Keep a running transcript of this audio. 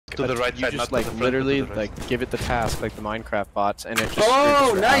To the right you side, just not to like the front, literally to the right. like give it the task like the Minecraft bots, and it just.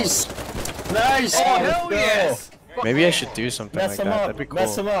 Oh, nice! Nice! Oh, hell yes! Maybe I should do something Mess like him that. up! That'd be cool.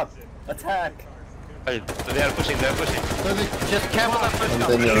 Mess him up! Attack! They are pushing, they are pushing. Just camel that first And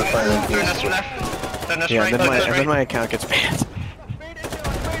then you're firing Turn us left. Turn us Yeah, right. and turn us then right. my account gets banned.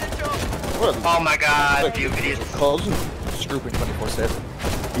 Oh my god, you idiots. calls and scooping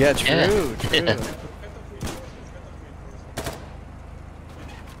 24/7. Yeah, true.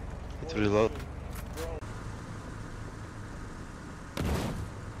 To reload.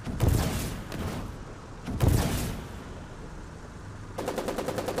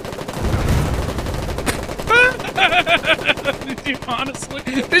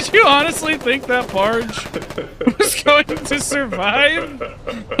 Did you honestly think that barge was going to survive?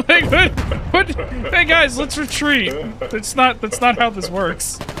 Like, what? Hey guys, let's retreat. That's not how this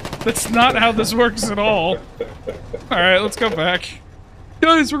works. That's not how this works at all. Alright, let's go back.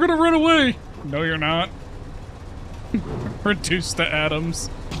 Guys, we're gonna run away. No, you're not. Reduced to atoms.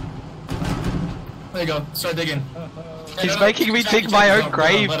 There you go. Start digging. He's making me dig my own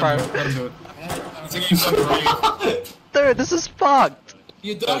grave, bro. Dude, this is fucked.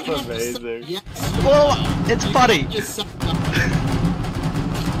 You don't That's amazing. Well, it's funny.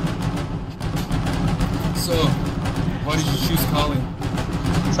 So, why did you choose calling?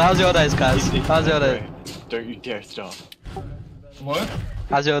 So how's your days, guys? How's your day? Don't you dare stop. What?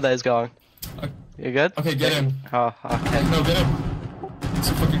 How's your days going? You good? Okay, get him. Oh, okay. No, get him. It's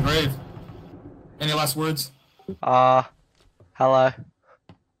a fucking grave. Any last words? Hello.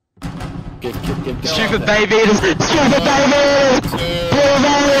 Give Stupid baby eaters! Stupid baby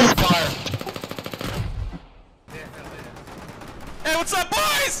eaters! Fire. Hey, what's up,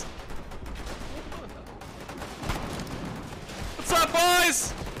 boys? What's up,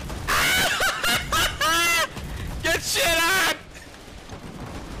 boys? Get shit on!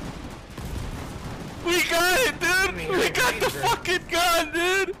 We got it, dude! We got the fucking gun,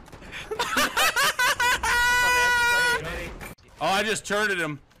 dude! Oh, I just turreted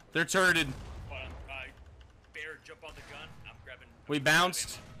him. They're turreted. Bear, jump on the gun. I'm grabbing. We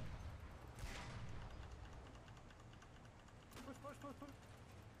bounced.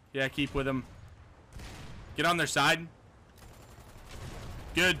 Yeah, keep with them. Get on their side.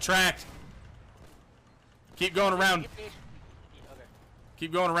 Good, tracked. Keep going around.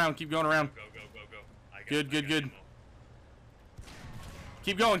 Keep going around, keep going around. Go. Good.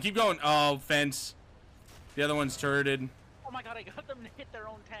 Keep going. Oh, fence. The other one's turreted. Oh my god, I got them to hit their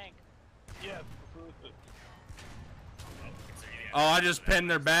own tank. Yeah. Oh, I just pinned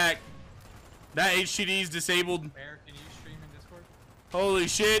their back. That HTD's disabled. Bear, can you stream in Discord? Holy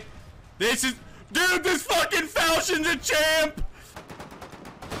shit. This is... Dude, this fucking Falchion's a champ!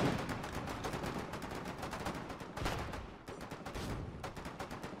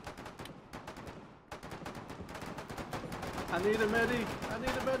 I need a medic! I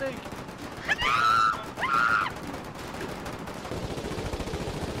need a medic!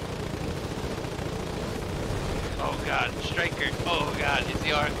 Oh god, Striker. Oh god, is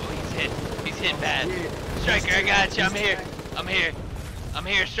the arc? Oh, he's hit bad. Striker, I got you. I'm here.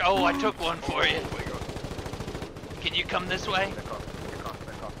 Oh, I took one for you. Can you come this way?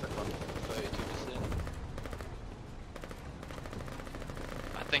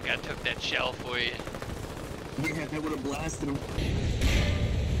 I think I took that shell for you. Yeah, that would have blasted him.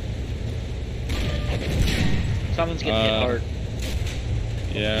 Someone's getting hit hard.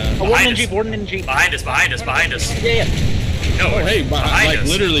 Yeah. Oh, warden in Jeep. Behind us. Yeah. No, hey, like us.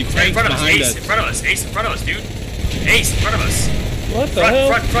 literally Right in front of us. behind Ace us. in front of us. Ace in front of us, dude. Ace in front of us. What the hell?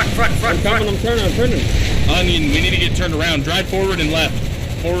 Front. I'm turning. Onion, we need to get turned around. Drive forward and left.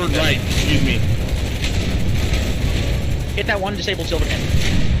 Forward, right. Excuse me. Hit that one disabled silver tank.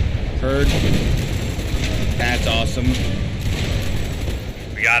 Heard. That's awesome.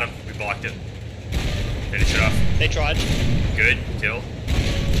 We got him. We blocked him. Finish it off. They tried. Good. Kill.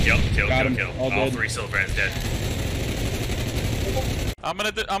 Got him. All All good. 3 Silverhands dead. I'm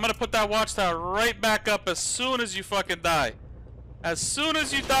gonna put that watchtower right back up as soon as you fucking die. As soon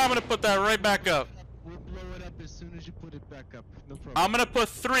as you die, I'm gonna put that right back up. We'll blow it up as soon as you put it back up. No problem. I'm gonna put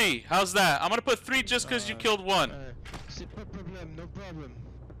 3. How's that? I'm gonna put 3 just because you killed 1. C'est pas problem, no problem.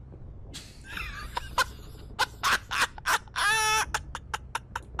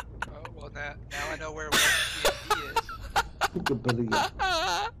 Oh, well, now I know where CMD is.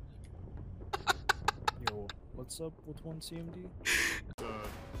 Yo, what's up with 1CMD?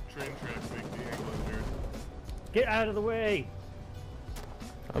 Train tracks make the angle weird. Get out of the way!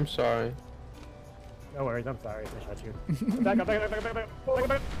 I'm sorry. No worries, I'm sorry. I shot you. Back up.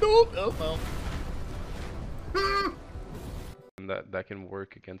 That that can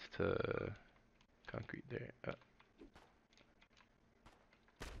work against concrete there.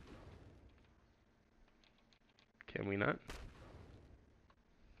 Can we not?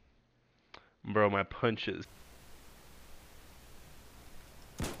 Bro, my punches.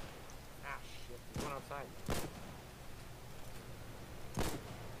 Ah, shit. Come on outside.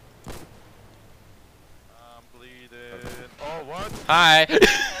 I'm bleeding. Oh, what? Hi.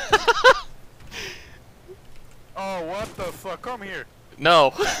 Oh, what the fuck? Come here.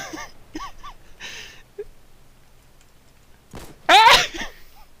 No.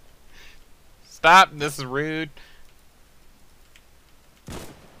 Stop. This is rude.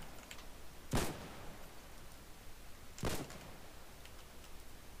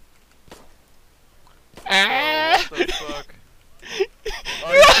 Oh, what the fuck?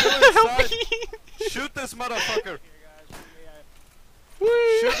 Are you still inside? Shoot this motherfucker.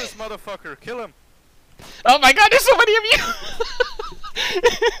 Shoot this motherfucker. Kill him. Oh my god, there's so many of you!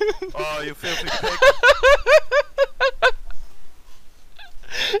 Oh, you filthy pig.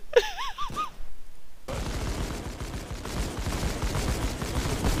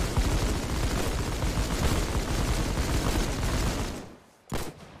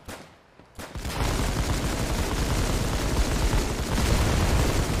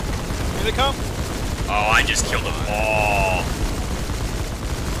 Here they come. Oh, I just killed them all.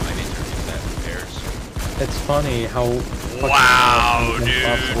 It's funny how wow, dude.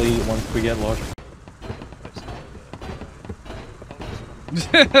 obsolete once we get lost.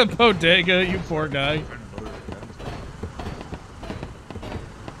 Bodega, you poor guy.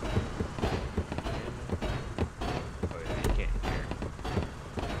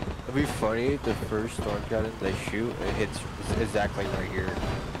 It'd be funny if the first storm cannon they shoot, it hits exactly right here.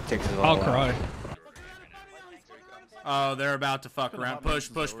 Takes us all I'll out. cry. Oh, they're about to fuck around. Push.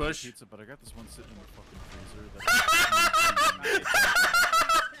 But I got this one sitting in the fucking freezer.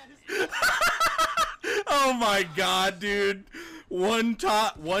 Oh my god, dude. One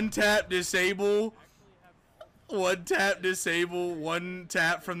tap disable. One tap disable. One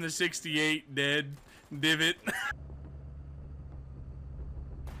tap from the 68 dead. Divot.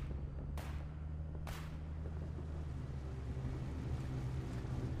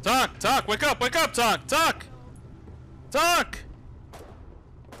 Talk, wake up, talk!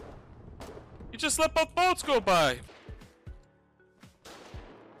 You just let both boats go by.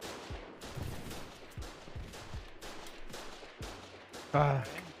 There's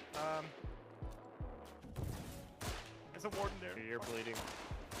a warden there. You're bleeding.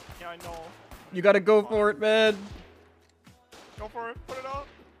 Yeah, I know. You gotta go for it, man. Go for it. Put it on.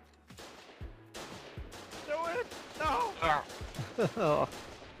 Do it. No. Oh.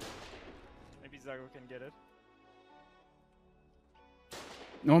 Maybe Zago can get it.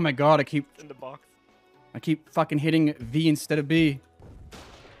 Oh my god, I keep In the box. fucking hitting V instead of B.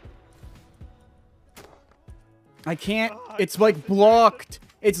 I can't. It's like blocked.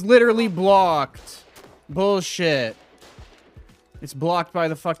 It's literally blocked. Bullshit. It's blocked by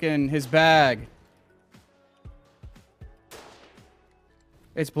the fucking his bag.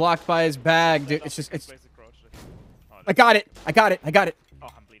 It's blocked by his bag, dude. It's just it's. I got it. I got it. I got it. Oh,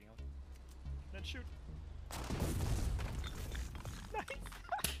 I'm bleeding out. Then shoot.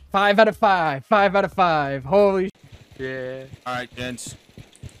 5 out of 5. 5 out of 5. Holy. Yeah. Alright, gents.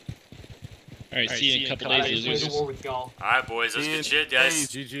 Alright, see you in a couple days, losers. Alright, boys, that's good shit, guys.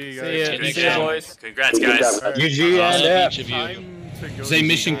 GG, Good guys. boys. Congrats, guys. GG and Each of you. Say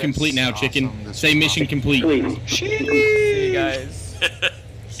mission complete now, chicken. Say mission complete. See you guys.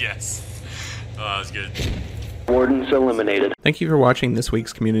 Yes. Oh, that was good. Wardens eliminated. Thank you for watching this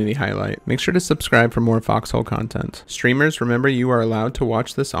week's community highlight. Make sure to subscribe for more Foxhole content. Streamers, remember you are allowed to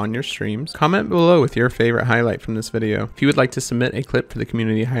watch this on your streams. Comment below with your favorite highlight from this video. If you would like to submit a clip for the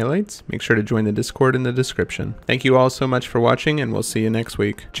community highlights, make sure to join the Discord in the description. Thank you all so much for watching, and we'll see you next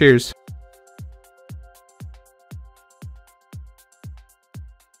week. Cheers.